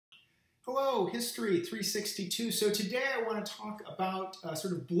Hello, History 362. So today I want to talk about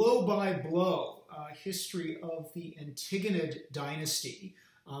sort of blow-by-blow history of the Antigonid dynasty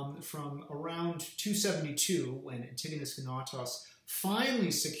from around 272, when Antigonus Gonatas finally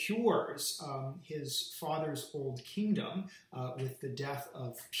secures his father's old kingdom with the death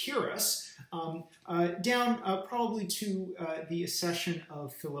of Pyrrhus, down probably to the accession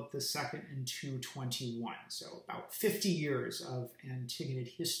of Philip II in 221, so about 50 years of Antigonid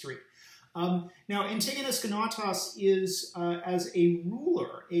history. Now, Antigonus Gonatas is, as a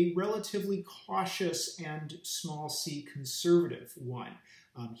ruler, a relatively cautious and small c conservative one.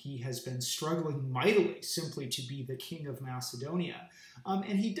 He has been struggling mightily simply to be the king of Macedonia,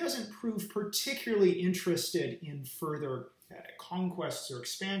 and he doesn't prove particularly interested in further conquests or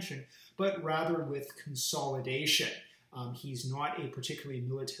expansion, but rather with consolidation. He's not a particularly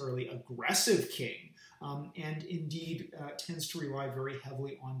militarily aggressive king, and indeed tends to rely very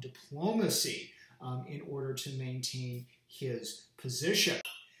heavily on diplomacy in order to maintain his position.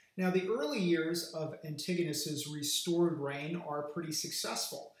 Now, the early years of Antigonus's restored reign are pretty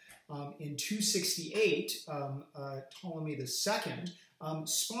successful. In 268, Ptolemy II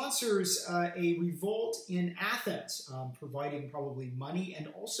sponsors a revolt in Athens, providing probably money and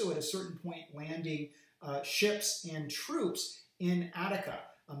also at a certain point landing ships and troops in Attica.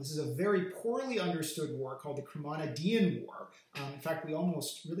 This is a very poorly understood war called the Chromonidean War. In fact, we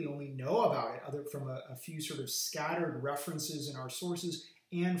almost really only know about it other from a few sort of scattered references in our sources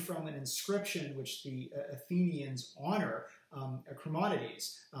and from an inscription which the Athenians honor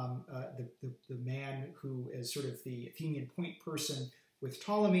Chromonides, the man who is sort of the Athenian point person with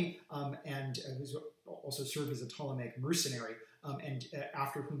Ptolemy and who's also served as a Ptolemaic mercenary, and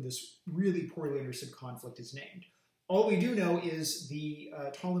after whom this really poorly understood conflict is named. All we do know is the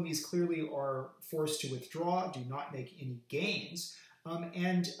Ptolemies clearly are forced to withdraw, do not make any gains,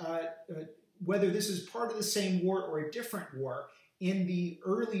 and whether this is part of the same war or a different war, in the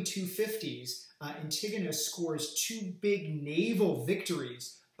early 250s, Antigonus scores two big naval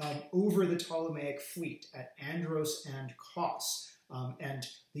victories over the Ptolemaic fleet at Andros and Kos. And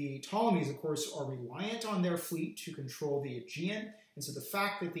the Ptolemies, of course, are reliant on their fleet to control the Aegean. And so the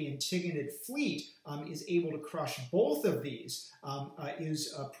fact that the Antigonid fleet is able to crush both of these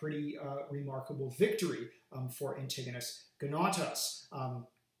is a pretty remarkable victory for Antigonus Gonatas.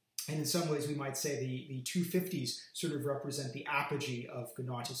 And in some ways, we might say the 250s sort of represent the apogee of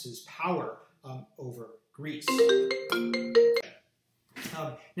Gonatas's power over Greece.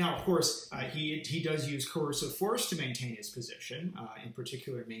 Now, of course, he does use coercive force to maintain his position, in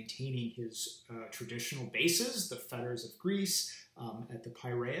particular maintaining his traditional bases, the fetters of Greece at the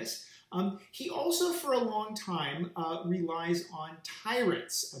Piraeus. He also, for a long time, relies on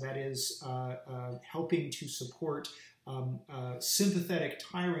tyrants, that is, helping to support sympathetic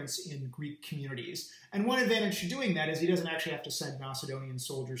tyrants in Greek communities. And one advantage to doing that is he doesn't actually have to send Macedonian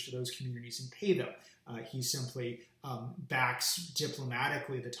soldiers to those communities and pay them. He simply backs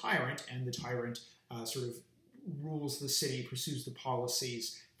diplomatically the tyrant, and the tyrant sort of rules the city, pursues the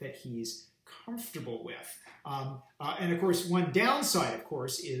policies that he's comfortable with. And of course, one downside, of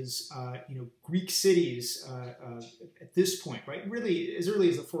course, is Greek cities at this point, right, really as early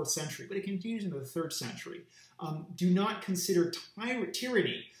as the 4th century, but it continues into the 3rd century, do not consider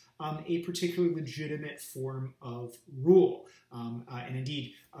tyranny a particularly legitimate form of rule. And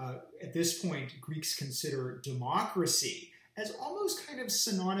indeed, at this point, Greeks consider democracy as almost kind of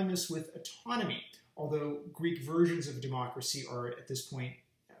synonymous with autonomy, although Greek versions of democracy are at this point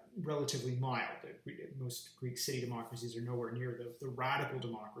relatively mild. Most Greek city democracies are nowhere near the radical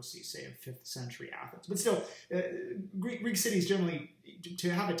democracy, say, of 5th century Athens. But still, Greek cities generally, to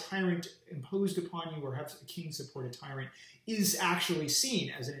have a tyrant imposed upon you or have a king support a tyrant is actually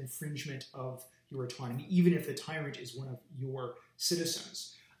seen as an infringement of your autonomy, even if the tyrant is one of your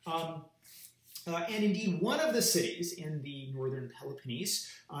citizens. And indeed, one of the cities in the northern Peloponnese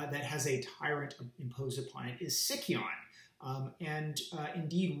that has a tyrant imposed upon it is Sicyon.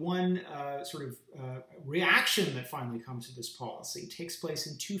 Indeed, one sort of reaction that finally comes to this policy takes place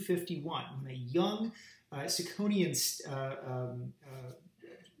in 251 when a young Sicyonian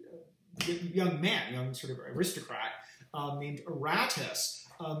young sort of aristocrat named Aratus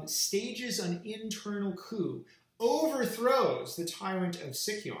stages an internal coup, overthrows the tyrant of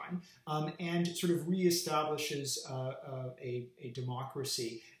Sicyon, and sort of reestablishes a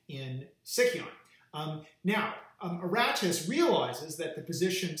democracy in Sicyon. Now, Aratus realizes that the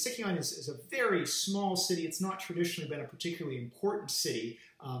position, Sicyon is a very small city. It's not traditionally been a particularly important city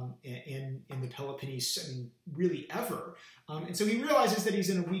in the Peloponnese, I mean, really ever. And so he realizes that he's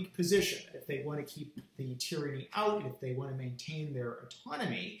in a weak position. if they want to keep the tyranny out, if they want to maintain their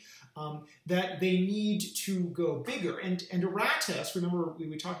autonomy, that they need to go bigger. And Aratus, remember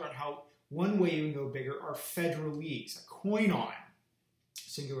we talked about how one way you can go bigger are federal leagues, a koinon,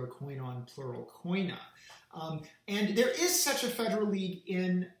 singular koinon, plural koina. And there is such a federal league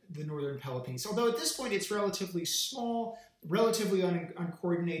in the northern Peloponnese, although at this point it's relatively small, relatively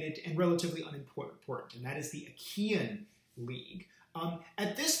uncoordinated, and relatively unimportant, and that is the Achaean League.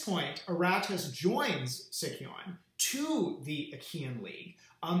 At this point, Aratus joins Sicyon to the Achaean League,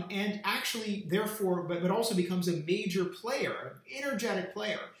 and actually, therefore, but also becomes a major player, an energetic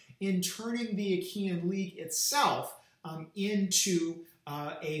player, in turning the Achaean League itself into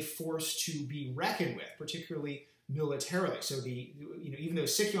a force to be reckoned with, particularly militarily. So even though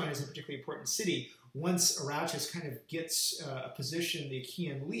Sicyon is a particularly important city, once Aratus kind of gets a position in the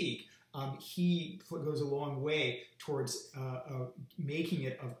Achaean League, he goes a long way towards making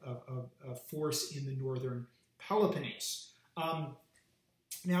it a force in the northern Peloponnese.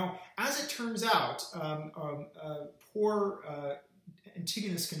 Now, as it turns out, poor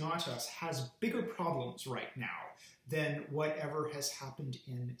Antigonus Gonatas has bigger problems right now than whatever has happened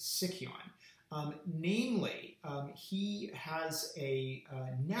in Sicyon. Namely, he has a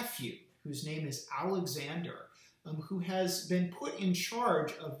nephew whose name is Alexander, who has been put in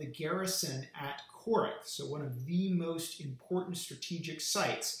charge of the garrison at Corinth, so one of the most important strategic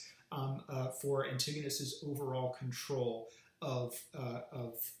sites for Antigonus's overall control of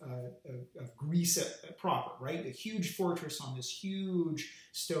Greece proper, right? The huge fortress on this huge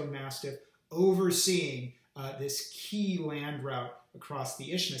stone massif overseeing this key land route across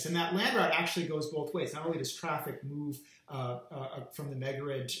the Isthmus. And that land route actually goes both ways. Not only does traffic move from the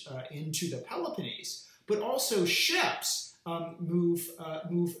Megarid into the Peloponnese, but also ships move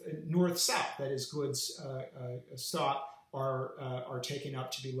north-south. That is, goods stop, are taken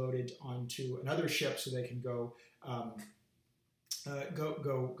up to be loaded onto another ship so they can go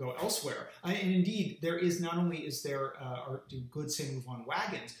elsewhere. And indeed, there is not only do goods say move on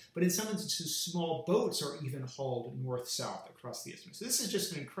wagons, but in some instances, small boats are even hauled north-south across the isthmus. So this is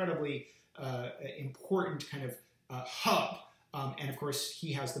just an incredibly important kind of hub. And of course,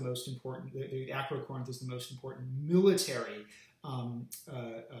 he has the most important, the Acrocorinth is the most important military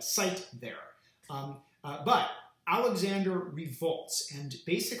site there. But Alexander revolts and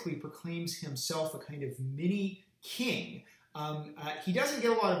basically proclaims himself a kind of mini king. He doesn't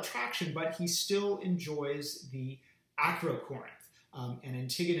get a lot of traction, but he still enjoys the Acrocorinth. And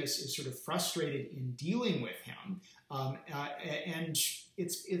Antigonus is sort of frustrated in dealing with him. And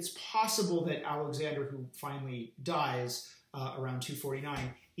it's possible that Alexander, who finally dies around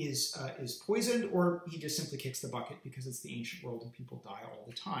 249, is poisoned, or he just simply kicks the bucket because it's the ancient world and people die all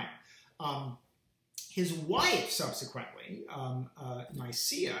the time. His wife, subsequently,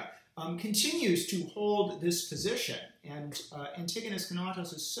 Nicaea, continues to hold this position, and Antigonus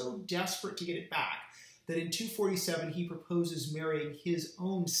Gonatas is so desperate to get it back that in 247 he proposes marrying his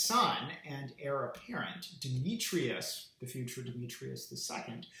own son and heir apparent, Demetrius, the future Demetrius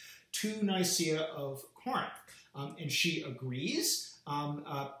II, to Nicaea of Corinth. And she agrees.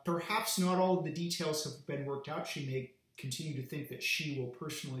 Perhaps not all of the details have been worked out. She may continue to think that she will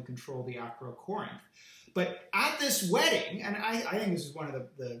personally control the Acrocorinth. But at this wedding, and I think this is one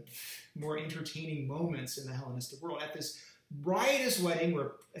of the more entertaining moments in the Hellenistic world, at this riotous wedding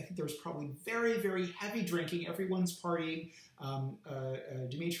where I think there was probably very, very heavy drinking, everyone's partying,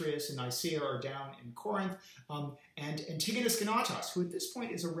 Demetrius and Nicaea are down in Corinth, and Antigonus Gonatas, who at this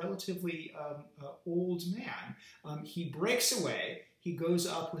point is a relatively old man, he breaks away, he goes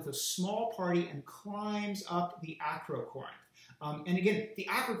up with a small party and climbs up the Acrocorinth. And again, the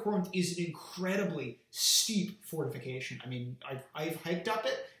Acrocorinth is an incredibly steep fortification. I mean, I've hiked up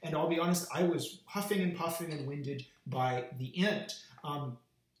it, and I'll be honest, I was huffing and puffing and winded by the end.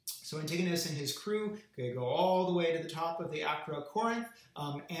 So Antigonus and his crew, they go all the way to the top of the Acrocorinth,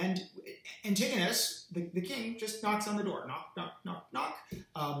 and Antigonus, the king, just knocks on the door. Knock, knock, knock, knock.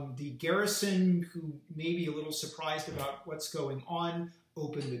 The garrison, who may be a little surprised about what's going on,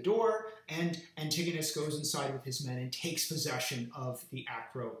 open the door, and Antigonus goes inside with his men and takes possession of the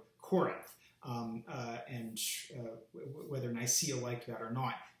Acrocorinth. Whether Nicaea liked that or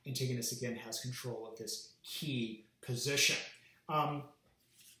not, Antigonus again has control of this key position.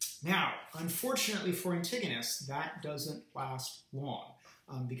 Now, unfortunately for Antigonus, that doesn't last long,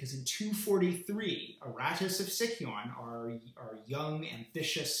 because in 243, Aratus of Sicyon, our young,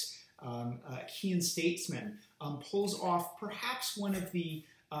 ambitious Achaean statesman, pulls off perhaps one of the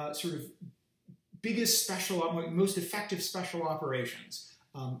sort of biggest most effective special operations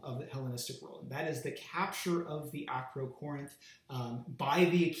of the Hellenistic world, and that is the capture of the Acrocorinth by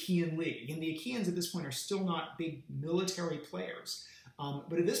the Achaean League. Again, the Achaeans at this point are still not big military players,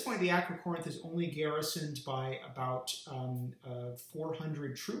 but at this point the Acrocorinth is only garrisoned by about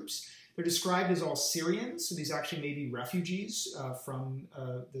 400 troops. They're described as all Syrians, so these actually may be refugees from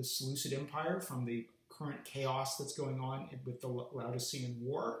the Seleucid Empire, from the current chaos that's going on with the Laodicean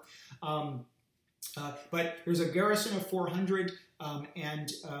War. But there's a garrison of 400,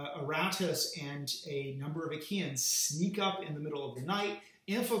 and Aratus and a number of Achaeans sneak up in the middle of the night,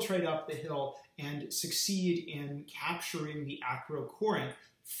 infiltrate up the hill, and succeed in capturing the Acrocorinth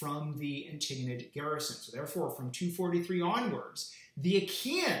from the Antigonid garrison. So therefore, from 243 onwards, the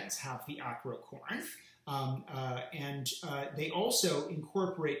Achaeans have the Acrocorinth, and they also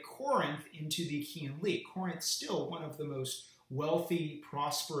incorporate Corinth into the Achaean League. Corinth still one of the most wealthy,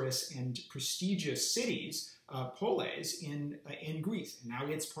 prosperous, and prestigious cities, polis, in Greece. And now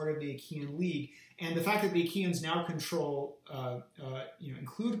it's part of the Achaean League. And the fact that the Achaeans now control,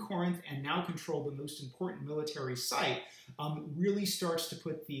 include Corinth and now control the most important military site, really starts to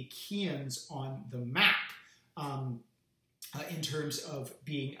put the Achaeans on the map in terms of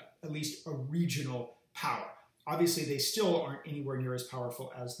being at least a regional power. Obviously, they still aren't anywhere near as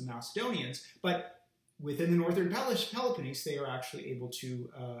powerful as the Macedonians, but within the northern Peloponnese, they are actually able to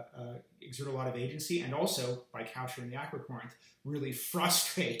exert a lot of agency, and also, by capturing the Acrocorinth, really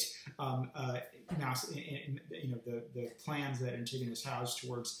frustrate the plans that Antigonus has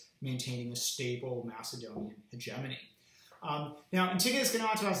towards maintaining a stable Macedonian hegemony. Now, Antigonus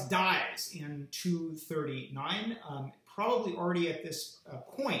Gonatas dies in 239, probably already at this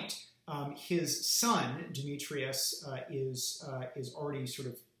point. His son, Demetrius, is already sort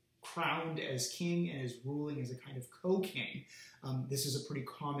of crowned as king and is ruling as a kind of co-king. This is a pretty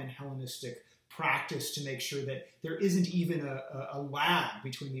common Hellenistic practice to make sure that there isn't even a lag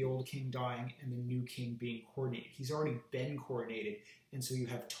between the old king dying and the new king being coronated. He's already been coronated, and so you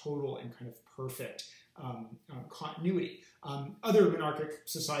have total and kind of perfect continuity. Other monarchic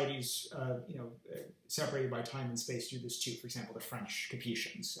societies, separated by time and space, do this too. For example, the French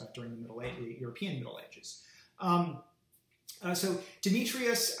Capetians during the European Middle Ages. So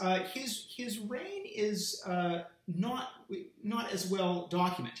Demetrius, his reign is not as well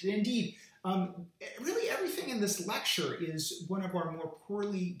documented. Indeed, really everything in this lecture is one of our more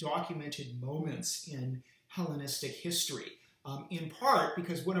poorly documented moments in Hellenistic history. In part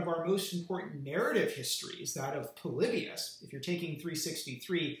because one of our most important narrative histories, that of Polybius, if you're taking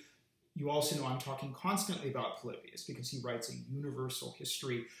 363, you also know I'm talking constantly about Polybius because he writes a universal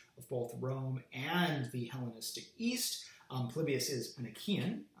history of both Rome and the Hellenistic East. Polybius is an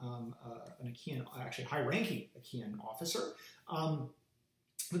Achaean, actually high-ranking Achaean officer.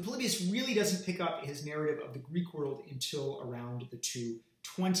 But Polybius really doesn't pick up his narrative of the Greek world until around the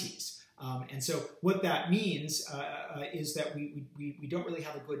 220s. And so what that means is that we don't really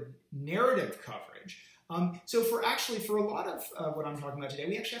have a good narrative coverage. So for a lot of what I'm talking about today,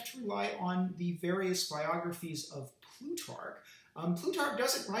 we actually have to rely on the various biographies of Plutarch. Plutarch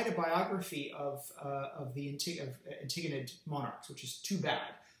doesn't write a biography of the Antigonid monarchs, which is too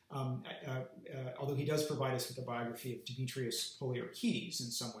bad. Although he does provide us with a biography of Demetrius Poliorcetes, in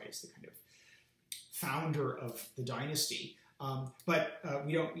some ways the kind of founder of the dynasty. But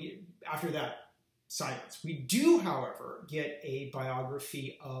we don't. After that, silence. We do, however, get a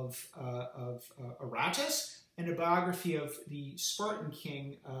biography of Aratus and a biography of the Spartan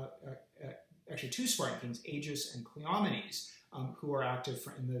king. Actually, two Spartan kings, Agis and Cleomenes, who are active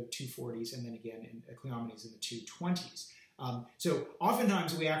in the 240s, and then again in Cleomenes in the 220s. So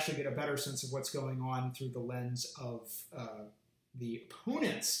oftentimes we actually get a better sense of what's going on through the lens of the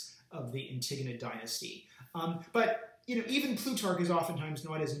opponents of the Antigonid dynasty. But even Plutarch is oftentimes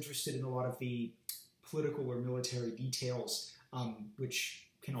not as interested in a lot of the political or military details, which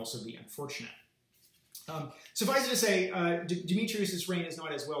can also be unfortunate. Suffice it to say, Demetrius' reign is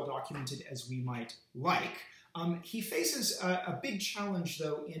not as well documented as we might like. He faces a big challenge,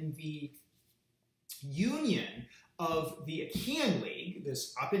 though, in the union of the Achaean League,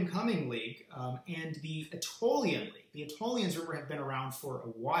 this up-and-coming league, and the Aetolian League. The Aetolians, remember, have been around for a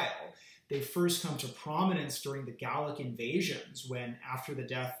while. They first come to prominence during the Gallic invasions, when, after the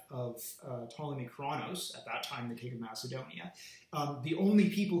death of Ptolemy Chronos, at that time the king of Macedonia, the only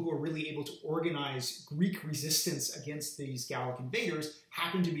people who were really able to organize Greek resistance against these Gallic invaders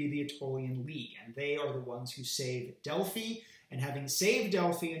happened to be the Aetolian League, and they are the ones who saved Delphi. And having saved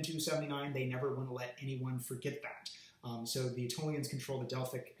Delphi in 279, they never want to let anyone forget that. So the Aetolians control the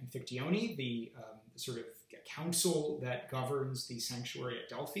Delphic Amphictyony, the sort of council that governs the sanctuary at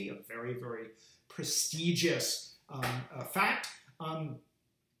Delphi, a very, very prestigious fact.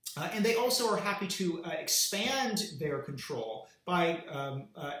 And they also are happy to expand their control by,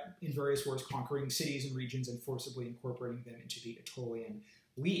 in various wars, conquering cities and regions and forcibly incorporating them into the Aetolian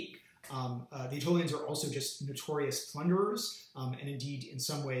League. The Aetolians are also just notorious plunderers, and indeed, in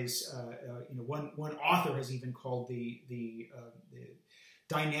some ways, one author has even called the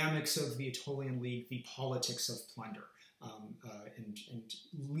dynamics of the Aetolian League the politics of plunder. And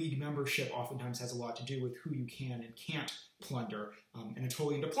league membership oftentimes has a lot to do with who you can and can't plunder. And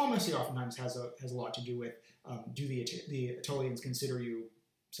Aetolian diplomacy oftentimes has a lot to do with, do the Aetolians consider you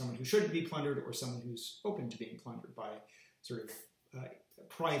someone who shouldn't be plundered or someone who's open to being plundered by sort of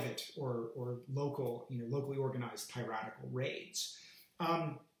private or local, locally organized tyrannical raids.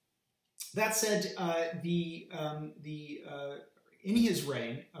 That said, in his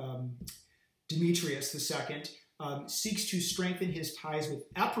reign, Demetrius II seeks to strengthen his ties with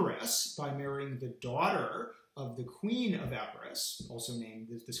Epirus by marrying the daughter of the queen of Epirus, also named,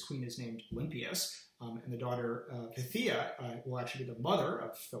 this queen is named Olympias, and the daughter Pythia will actually be the mother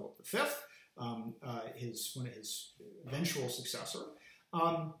of Philip V, one of his eventual successor.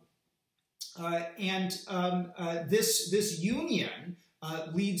 This union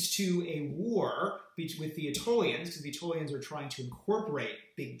leads to a war with the Aetolians, because the Aetolians are trying to incorporate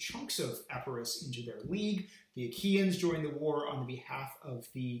big chunks of Epirus into their league. The Achaeans join the war on behalf of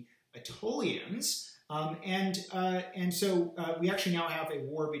the Aetolians, and so we actually now have a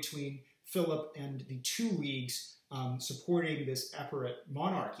war between Philip and the two leagues supporting this Epirot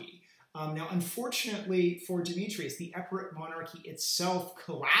monarchy. Now, unfortunately for Demetrius, the Epirot monarchy itself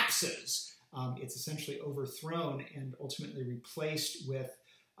collapses. It's essentially overthrown and ultimately replaced with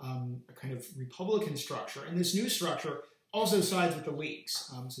a kind of republican structure. And this new structure also sides with the leagues.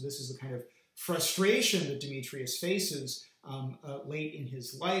 So this is the kind of frustration that Demetrius faces late in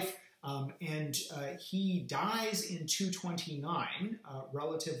his life. And he dies in 229,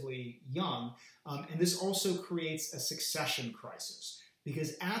 relatively young. And this also creates a succession crisis.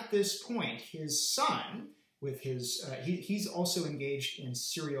 Because at this point, his son, with his, he's also engaged in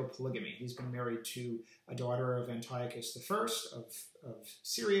serial polygamy. He's been married to a daughter of Antiochus I of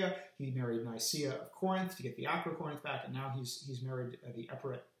Syria. He married Nicaea of Corinth to get the Acrocorinth back, and now he's married the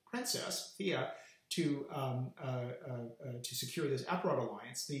Epirot princess, Thea, to secure this Epirot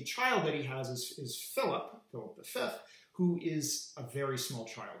alliance. The child that he has is Philip V, who is a very small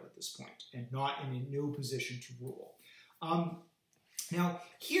child at this point and not in no position to rule. Now,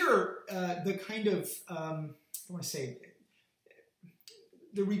 here, the kind of, I want to say,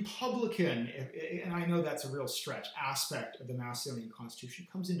 the Republican, and I know that's a real stretch, aspect of the Macedonian constitution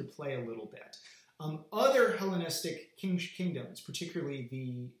comes into play a little bit. Other Hellenistic kingdoms, particularly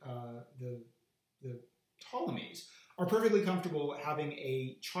the Ptolemies, are perfectly comfortable having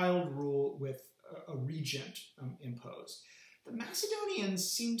a child rule with a regent imposed. The Macedonians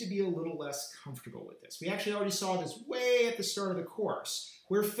seem to be a little less comfortable with this. We actually already saw this way at the start of the course,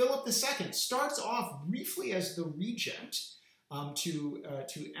 where Philip II starts off briefly as the regent to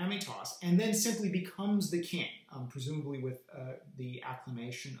Amytos, and then simply becomes the king, presumably with the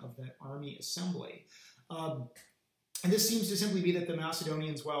acclamation of the army assembly. And this seems to simply be that the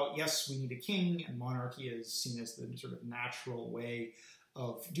Macedonians, well, yes, we need a king, and monarchy is seen as the sort of natural way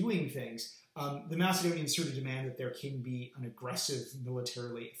of doing things. The Macedonians sort of demand that their king be an aggressive,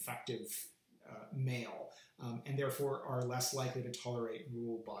 militarily effective male, and therefore are less likely to tolerate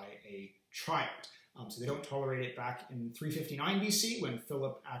rule by a child. So they don't tolerate it back in 359 BC, when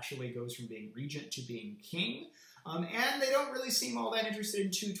Philip actually goes from being regent to being king. And they don't really seem all that interested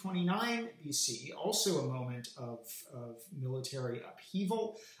in 229 BC, also a moment of military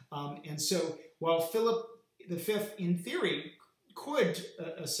upheaval. And so while Philip V, in theory, could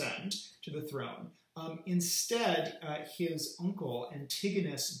ascend to the throne, instead his uncle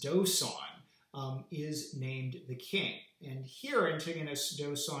Antigonus Doson is named the king. And here Antigonus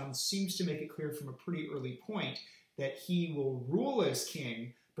Doson seems to make it clear from a pretty early point that he will rule as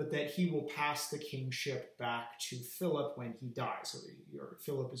king, but that he will pass the kingship back to Philip when he dies. So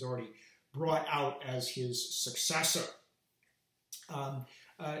Philip is already brought out as his successor.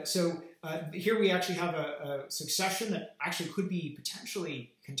 Here we actually have a succession that actually could be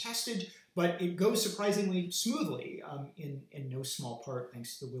potentially contested, but it goes surprisingly smoothly, in no small part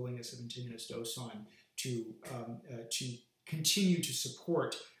thanks to the willingness of Antigonus Doson to continue to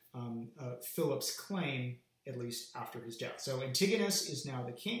support Philip's claim, at least after his death. So Antigonus is now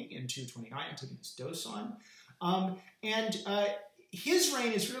the king in 229, Antigonus Doson. His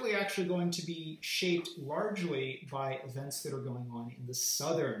reign is really actually going to be shaped largely by events that are going on in the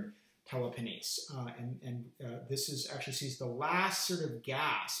southern Peloponnese. This actually sees the last sort of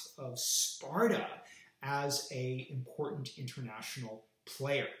gasp of Sparta as an important international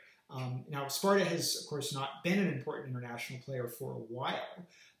player. Now, Sparta has, of course, not been an important international player for a while,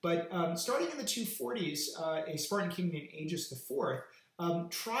 but starting in the 240s, a Spartan king named Aegeus IV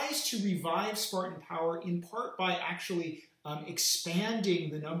tries to revive Spartan power in part by actually expanding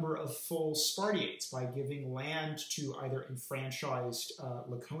the number of full Spartiates by giving land to either enfranchised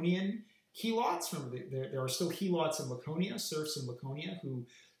Laconian helots. Remember, there are still helots in Laconia, serfs in Laconia who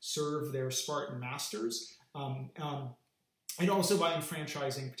serve their Spartan masters, and also by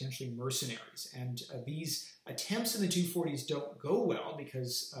enfranchising potentially mercenaries. And these attempts in the 240s don't go well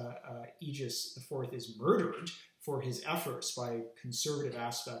because Aegeus IV is murdered for his efforts by conservative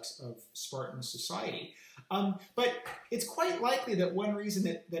aspects of Spartan society. But it's quite likely that one reason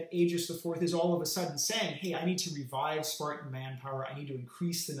that Aegeus IV is all of a sudden saying, hey, I need to revive Spartan manpower, I need to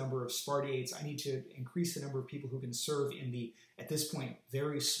increase the number of Spartiates, I need to increase the number of people who can serve in the, at this point,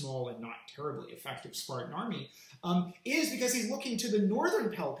 very small and not terribly effective Spartan army, is because he's looking to the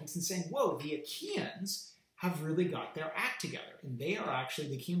northern Peloponnese and saying, whoa, the Achaeans have really got their act together. And they are actually,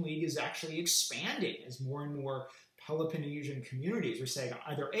 the Achaean League is actually expanding as more and more Peloponnesian communities are saying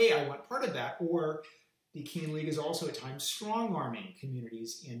either A, I want part of that, or the Achaean League is also at times strong-arming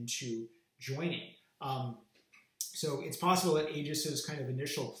communities into joining. So it's possible that Aegeus's kind of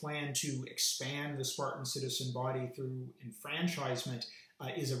initial plan to expand the Spartan citizen body through enfranchisement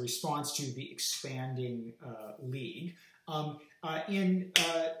is a response to the expanding league.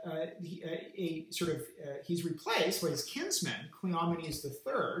 He's replaced by his kinsman, Cleomenes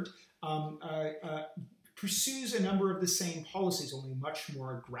III, pursues a number of the same policies, only much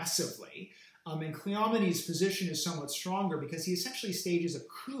more aggressively. And Cleomenes' position is somewhat stronger because he essentially stages a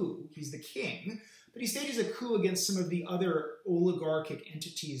coup. He's the king, but he stages a coup against some of the other oligarchic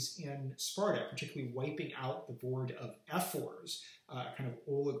entities in Sparta, particularly wiping out the board of ephors, a kind of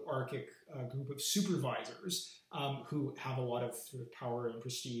oligarchic group of supervisors who have a lot of sort of power and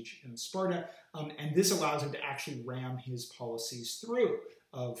prestige in Sparta. And this allows him to actually ram his policies through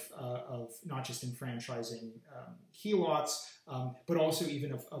of not just enfranchising helots, but also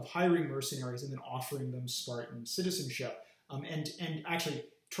even of hiring mercenaries and then offering them Spartan citizenship, and actually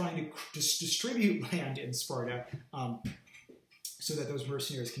trying to distribute land in Sparta so that those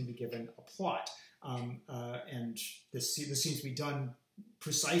mercenaries can be given a plot. And this seems to be done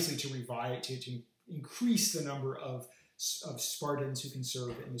precisely to increase the number of Spartans who can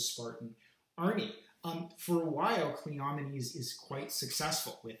serve in the Spartan army. For a while, Cleomenes is quite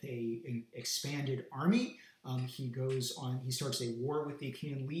successful with an expanded army. He starts a war with the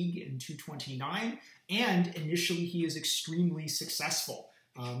Achaean League in 229, and initially he is extremely successful.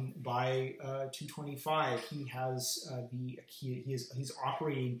 By 225, he's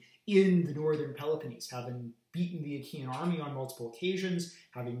operating in the northern Peloponnese, having beaten the Achaean army on multiple occasions,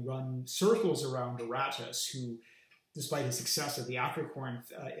 having run circles around Aratus, who, despite his success at the Acrocorinth,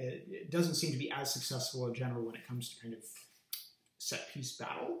 it doesn't seem to be as successful a general when it comes to kind of set-piece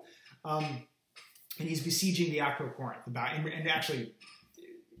battle. And he's besieging the Acrocorinth, and actually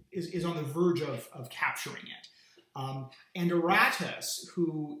is on the verge of capturing it. And Aratus,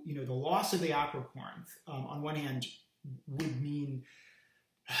 who, the loss of the Acrocorinth, on one hand, would mean,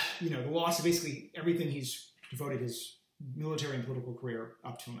 the loss of basically everything he's devoted his military and political career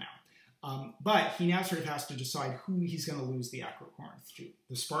up till now. But he now sort of has to decide who he's going to lose the Acrocorinth to,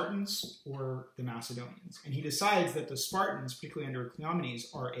 the Spartans or the Macedonians. And he decides that the Spartans, particularly under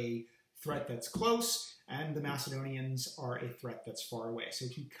Cleomenes, are a threat that's close, and the Macedonians are a threat that's far away. So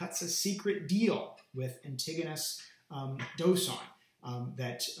he cuts a secret deal with Antigonus Doson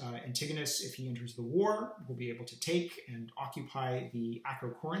that Antigonus, if he enters the war, will be able to take and occupy the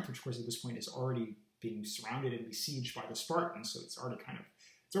Acrocorinth, which of course at this point is already being surrounded and besieged by the Spartans, so it's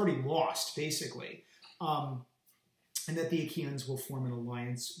already lost basically, and that the Achaeans will form an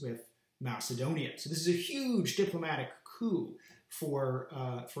alliance with Macedonia. So this is a huge diplomatic coup for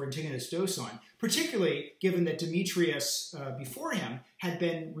Antigonus Doson, particularly given that Demetrius before him had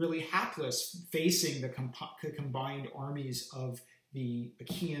been really hapless facing the combined armies of the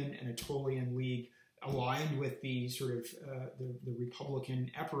Achaean and Aetolian League, aligned with the sort of the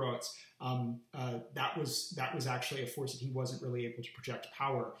Republican Epirotes. That was actually a force that he wasn't really able to project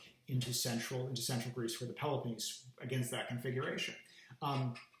power into central Greece for the Peloponnese against that configuration.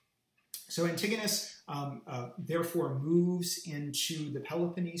 So Antigonus therefore moves into the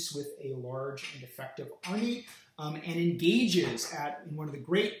Peloponnese with a large and effective army, and engages in one of the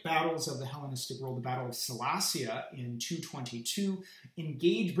great battles of the Hellenistic world, the Battle of Salacia in 222,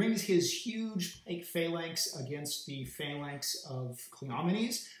 brings his huge phalanx against the phalanx of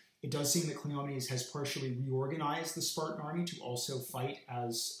Cleomenes. It does seem that Cleomenes has partially reorganized the Spartan army to also fight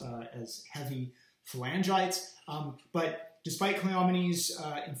as heavy phalangites, but despite Cleomenes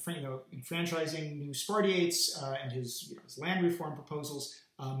enfranchising new Spartiates and his land reform proposals,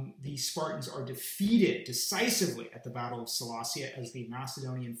 the Spartans are defeated decisively at the Battle of Seleucia as the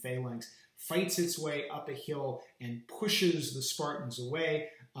Macedonian phalanx fights its way up a hill and pushes the Spartans away.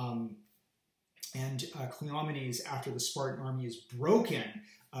 Cleomenes, after the Spartan army is broken,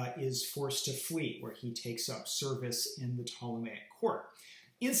 is forced to flee, where he takes up service in the Ptolemaic court.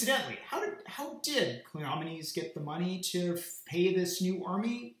 Incidentally, how did Cleomenes get the money to pay this new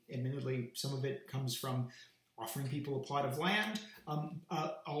army? Admittedly, some of it comes from offering people a plot of land.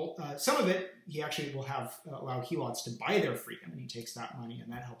 Some of it, he actually will allow helots to buy their freedom, and he takes that money,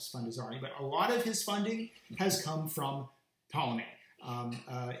 and that helps fund his army. But a lot of his funding has come from Ptolemy,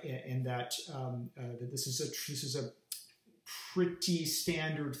 in that this is a pretty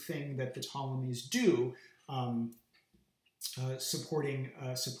standard thing that the Ptolemies do, supporting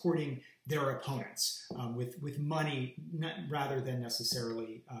their opponents with money, rather than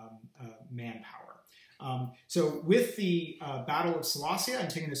necessarily manpower. So with the Battle of Seleucia,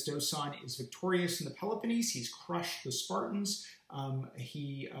 Antigonus Doson is victorious in the Peloponnese. He's crushed the Spartans.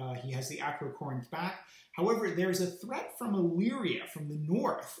 He has the Acrocorinth back. However, there's a threat from Illyria, from the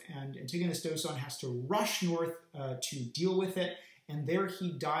north, and Antigonus Doson has to rush north to deal with it, and there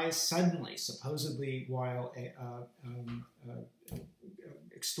he dies suddenly, supposedly while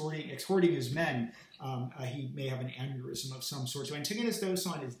exhorting his men. He may have an aneurysm of some sort. So Antigonus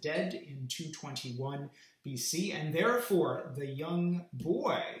Doson is dead in 221 BC, and therefore the young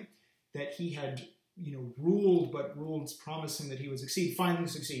boy that he had ruled promising that he would succeed, finally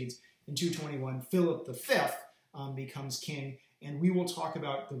succeeds. In 221, Philip V becomes king, and we will talk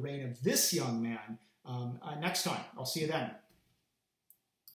about the reign of this young man next time. I'll see you then.